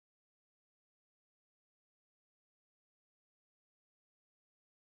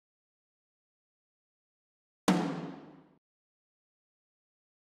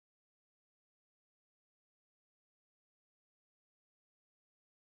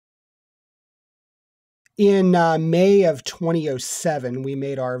In May of 2007, we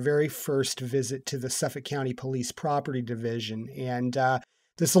made our very first visit to the Suffolk County Police Property Division, and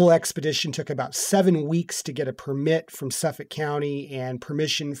this little expedition took about 7 weeks to get a permit from Suffolk County and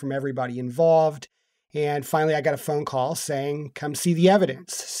permission from everybody involved. And finally, I got a phone call saying, come see the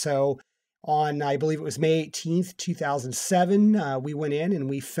evidence. So on, I believe it was May 18th, 2007, we went in and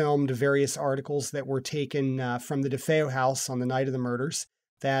we filmed various articles that were taken from the DeFeo house on the night of the murders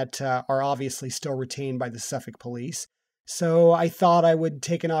that are obviously still retained by the Suffolk police. So I thought I would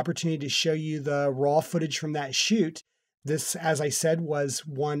take an opportunity to show you the raw footage from that shoot. This, as I said, was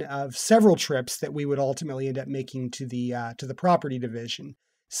one of several trips that we would ultimately end up making to the property division.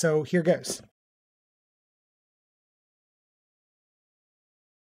 So here goes.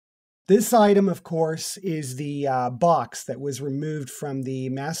 This item, of course, is the box that was removed from the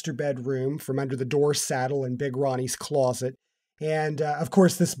master bedroom from under the door saddle in Big Ronnie's closet. And of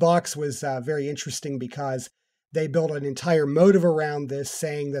course, this box was very interesting because they built an entire motive around this,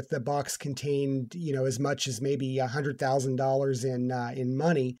 saying that the box contained, as much as maybe $100,000 in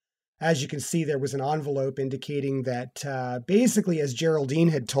money. As you can see, there was an envelope indicating that basically, as Geraldine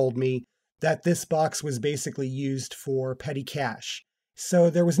had told me, that this box was basically used for petty cash. So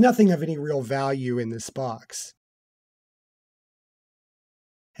there was nothing of any real value in this box.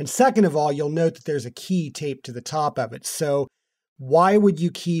 And second of all, you'll note that there's a key taped to the top of it. So why would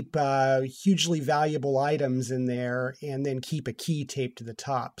you keep hugely valuable items in there and then keep a key taped to the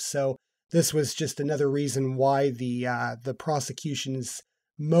top? So this was just another reason why the prosecution's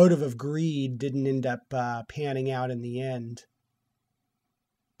motive of greed didn't end up panning out in the end.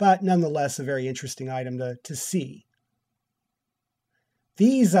 But nonetheless, a very interesting item to see.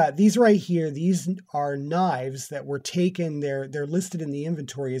 These right here, these are knives that were taken. They're listed in the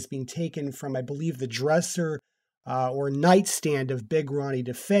inventory as being taken from, I believe, the dresser or nightstand of Big Ronnie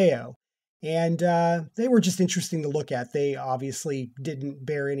DeFeo. And they were just interesting to look at. They obviously didn't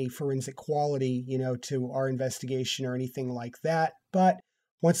bear any forensic quality, to our investigation or anything like that. But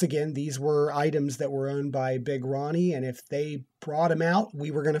once again, these were items that were owned by Big Ronnie, and if they brought them out,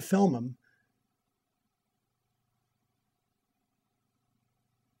 we were going to film them.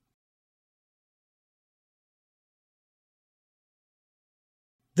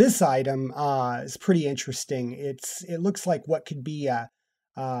 This item is pretty interesting. It looks like what could be a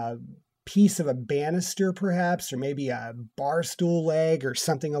piece of a banister, perhaps, or maybe a bar stool leg or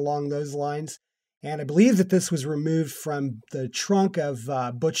something along those lines. And I believe that this was removed from the trunk of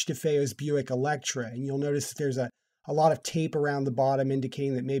Butch DeFeo's Buick Electra. And you'll notice that there's a lot of tape around the bottom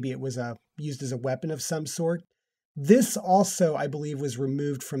indicating that maybe it was used as a weapon of some sort. This also, I believe, was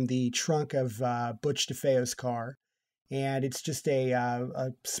removed from the trunk of Butch DeFeo's car. And it's just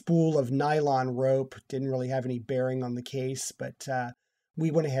a spool of nylon rope. Didn't really have any bearing on the case, but we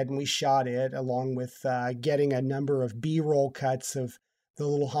went ahead and we shot it, along with getting a number of B-roll cuts of the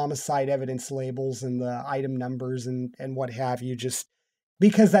little homicide evidence labels and the item numbers and what have you, just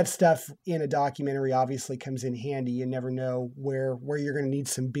because that stuff in a documentary obviously comes in handy. You never know where you're going to need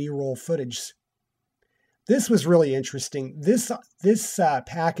some B-roll footage. This was really interesting. This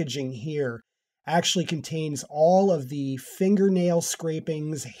packaging here actually contains all of the fingernail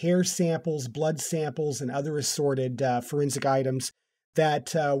scrapings, hair samples, blood samples, and other assorted forensic items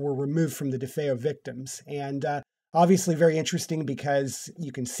that were removed from the DeFeo victims. And obviously very interesting because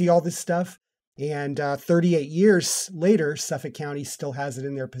you can see all this stuff, and 38 years later, Suffolk County still has it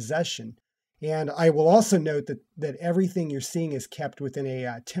in their possession. And I will also note that everything you're seeing is kept within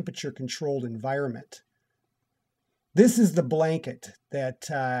a temperature-controlled environment. This is the blanket that,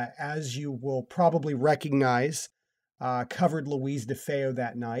 as you will probably recognize, covered Louise DeFeo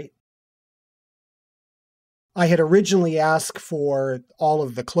that night. I had originally asked for all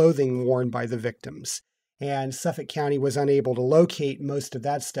of the clothing worn by the victims, and Suffolk County was unable to locate most of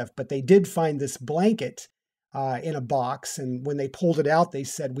that stuff, but they did find this blanket in a box, and when they pulled it out, they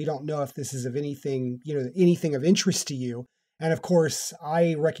said, "We don't know if this is of anything, anything of interest to you." And of course,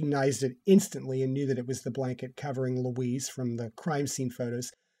 I recognized it instantly and knew that it was the blanket covering Louise from the crime scene photos.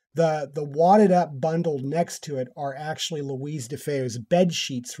 The wadded up bundle next to it are actually Louise DeFeo's bed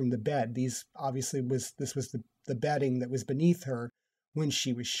sheets from the bed. These obviously was the bedding that was beneath her when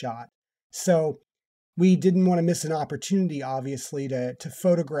she was shot. So we didn't want to miss an opportunity, obviously, to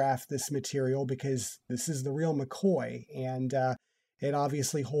photograph this material because this is the real McCoy, and it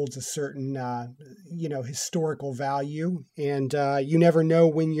obviously holds a certain, historical value, and you never know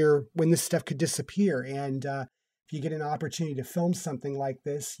when this stuff could disappear. And if you get an opportunity to film something like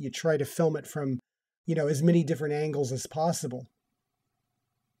this, you try to film it from, as many different angles as possible.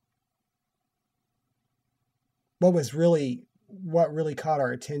 What was really what really caught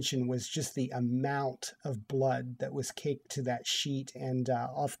our attention was just the amount of blood that was caked to that sheet and,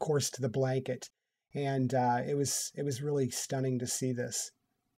 of course, to the blanket. And it was really stunning to see this.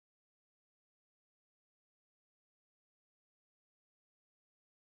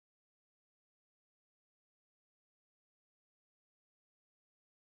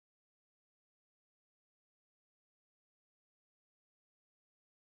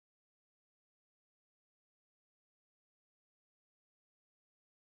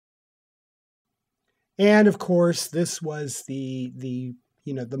 And of course, this was the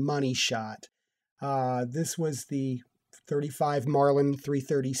money shot. This was the 35 Marlin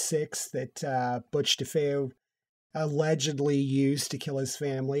 336 that Butch DeFeo allegedly used to kill his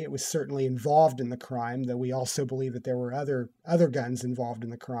family. It was certainly involved in the crime, though we also believe that there were other guns involved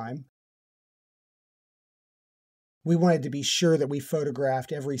in the crime. We wanted to be sure that we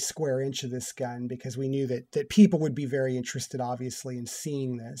photographed every square inch of this gun because we knew that people would be very interested, obviously, in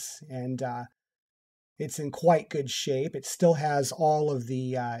seeing this. And it's in quite good shape. It still has all of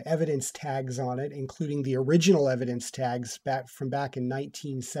the evidence tags on it, including the original evidence tags back in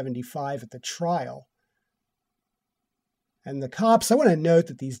 1975 at the trial. And the cops, I want to note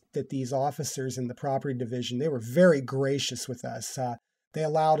that these officers in the property division, they were very gracious with us. They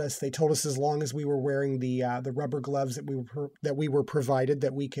allowed us. They told us as long as we were wearing the rubber gloves that we were provided,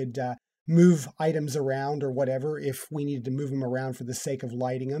 that we could move items around or whatever if we needed to move them around for the sake of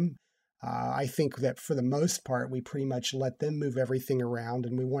lighting them. I think that for the most part, we pretty much let them move everything around,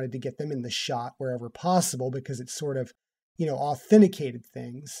 and we wanted to get them in the shot wherever possible because it sort of, authenticated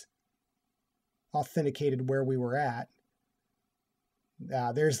things, authenticated where we were at.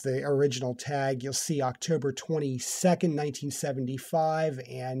 There's the original tag. You'll see October 22nd, 1975,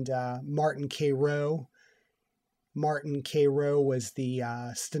 and Martin K. Rowe. Martin K. Rowe was the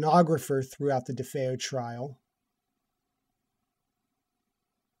stenographer throughout the DeFeo trial.